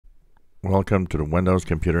Welcome to the Windows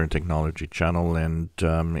Computer and Technology channel, and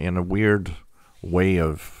in a weird way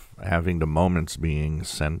of having the moments being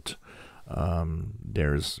sent,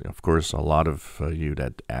 there's of course a lot of you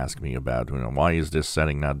that ask me about, why is this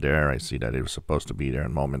setting not there? I see that it was supposed to be there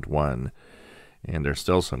in moment one, and there's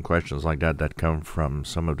still some questions like that that come from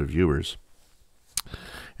some of the viewers.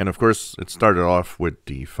 And of course, it started off with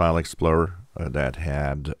the File Explorer that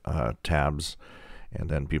had tabs. And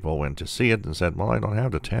then people went to see it and said, well, I don't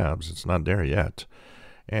have the tabs. It's not there yet.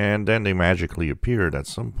 And then they magically appeared at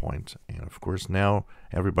some point. And of course, now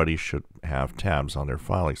everybody should have tabs on their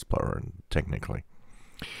File Explorer, technically.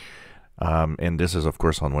 And this is, of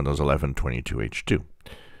course, on Windows 11 22H2.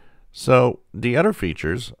 So the other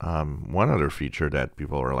features, one other feature that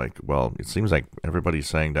people are like, well, it seems like everybody's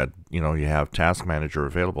saying that, you have Task Manager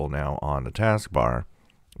available now on the taskbar,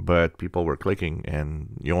 but people were clicking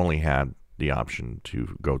and you only had the option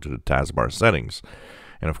to go to the taskbar settings.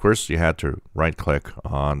 And of course, you had to right-click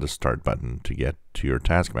on the Start button to get to your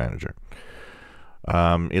Task Manager.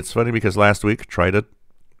 It's funny because last week, tried it,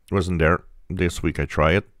 wasn't there. This week I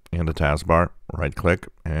try it in the taskbar, right-click,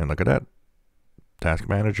 and look at that. Task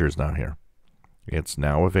Manager is now here. It's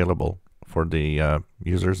now available for the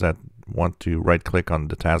users that want to right-click on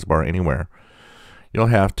the taskbar anywhere. You'll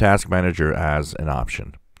have Task Manager as an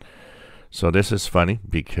option. So this is funny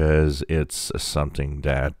because it's something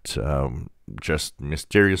that just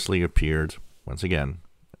mysteriously appeared once again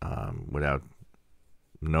without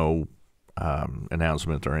no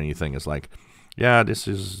announcement or anything. It's like, yeah, this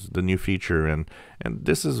is the new feature, and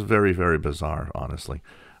this is very, very bizarre, honestly.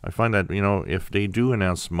 I find that, if they do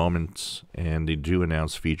announce moments and they do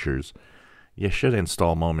announce features, you should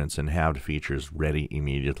install moments and have the features ready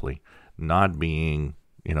immediately, not being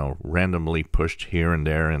randomly pushed here and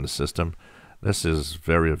there in the system. This is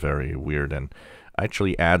very, very weird and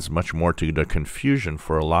actually adds much more to the confusion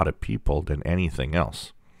for a lot of people than anything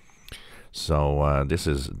else. So this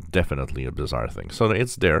is definitely a bizarre thing. So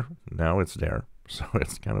it's there. Now it's there. So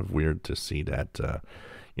it's kind of weird to see that,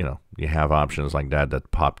 you have options like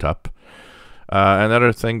that popped up.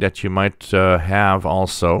 Another thing that you might have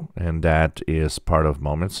also, and that is part of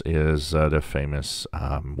Moments, is the famous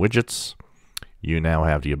widgets. You now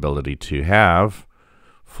have the ability to have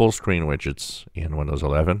full screen widgets in Windows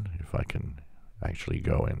 11. If I can actually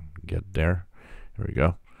go and get there. Here we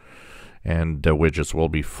go. And the widgets will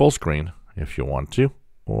be full screen if you want to,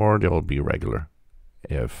 or they'll be regular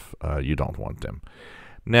if you don't want them.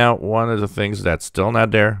 Now, one of the things that's still not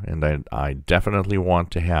there, and that I definitely want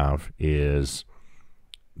to have, is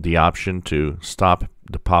the option to stop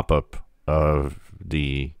the pop-up of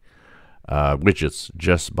the widgets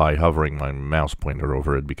just by hovering my mouse pointer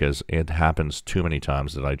over it, because it happens too many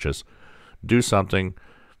times that I just do something,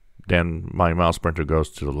 then my mouse pointer goes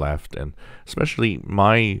to the left, and especially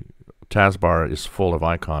my taskbar is full of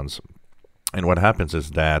icons, and what happens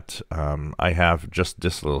is that I have just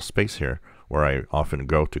this little space here where I often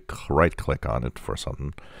go to right click on it for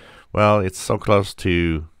something. Well, it's so close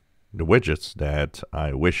to the widgets that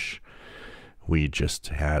I wish we just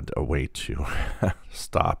had a way to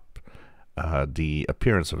stop the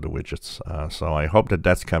appearance of the widgets. So I hope that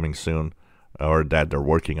that's coming soon, or that they're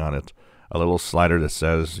working on it. A little slider that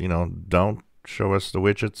says, don't show us the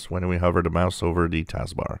widgets when we hover the mouse over the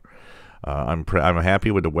taskbar. I'm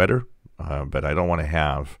happy with the weather, but I don't want to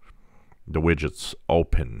have the widgets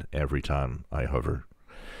open every time I hover.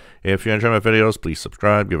 If you enjoy my videos, please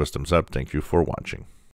subscribe, give us a thumbs up. Thank you for watching.